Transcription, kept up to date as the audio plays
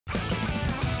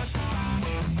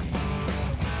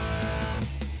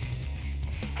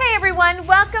everyone,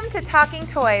 welcome to Talking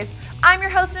Toys. I'm your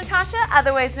host Natasha,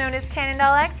 otherwise known as Canon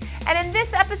Doll X, and in this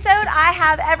episode I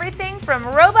have everything from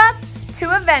robots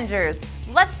to Avengers.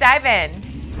 Let's dive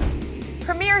in.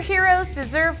 Premier heroes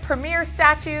deserve premier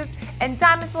statues, and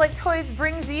Diamond Select Toys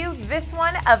brings you this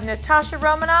one of Natasha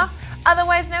Romanoff,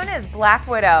 otherwise known as Black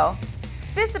Widow.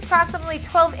 This approximately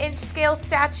 12-inch scale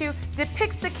statue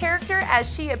depicts the character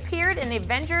as she appeared in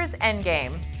Avengers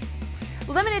Endgame.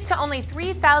 Limited to only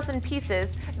 3,000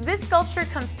 pieces, this sculpture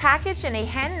comes packaged in a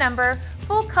hand-number,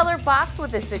 full-color box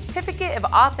with a certificate of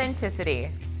authenticity.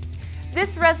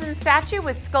 This resin statue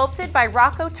was sculpted by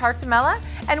Rocco Tartamella,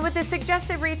 and with a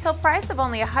suggested retail price of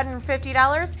only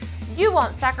 $150, you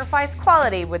won't sacrifice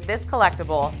quality with this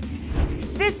collectible.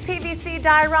 This PVC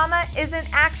diorama isn't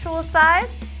actual size,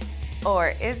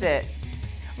 or is it?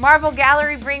 Marvel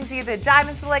Gallery brings you the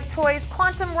Diamond Select Toys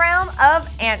Quantum Realm of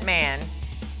Ant-Man.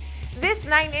 This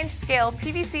 9-inch scale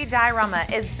PVC diorama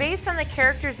is based on the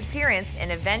character's appearance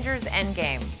in Avengers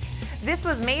Endgame. This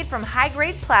was made from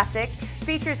high-grade plastic,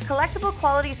 features collectible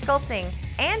quality sculpting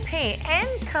and paint, and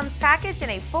comes packaged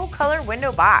in a full-color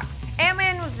window box.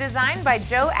 Ant-Man was designed by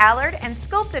Joe Allard and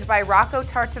sculpted by Rocco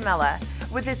Tartamella,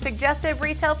 with a suggested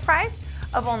retail price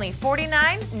of only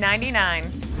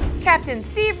 $49.99. Captain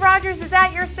Steve Rogers is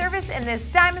at your service in this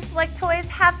Diamond Select Toys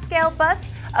half-scale bust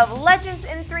of Legends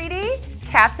in 3D,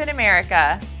 Captain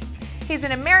America. He's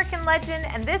an American legend,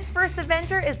 and this first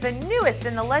Avenger is the newest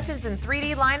in the Legends in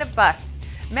 3D line of busts.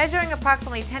 Measuring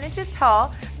approximately 10 inches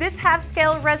tall, this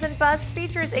half-scale resin bust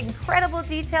features incredible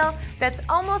detail that's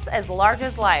almost as large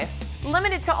as life.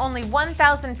 Limited to only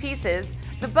 1,000 pieces,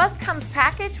 the bust comes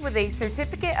packaged with a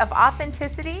certificate of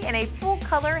authenticity in a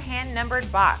full-color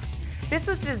hand-numbered box. This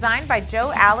was designed by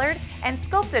Joe Allard and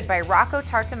sculpted by Rocco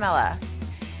Tartamella.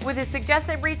 With a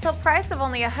suggested retail price of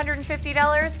only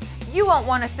 $150, you won't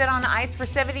want to sit on ice for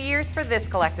 70 years for this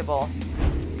collectible.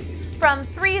 From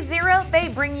threezero, they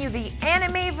bring you the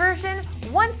anime version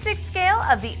 1/6 scale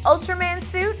of the Ultraman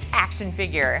suit action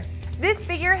figure. This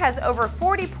figure has over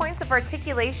 40 points of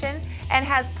articulation and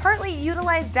has partly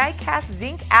utilized die-cast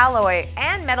zinc alloy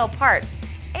and metal parts,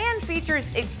 and features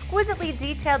exquisitely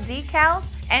detailed decals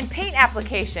and paint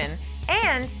application,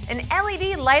 and an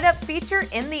LED light-up feature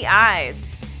in the eyes.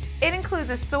 It includes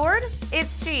a sword,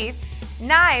 its sheath,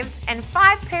 knives, and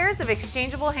 5 pairs of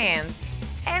exchangeable hands.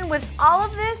 And with all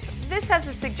of this has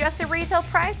a suggested retail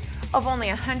price of only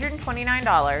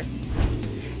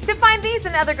 $129. To find these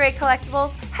and other great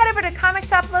collectibles, head over to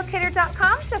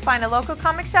comicshoplocator.com to find a local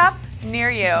comic shop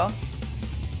near you.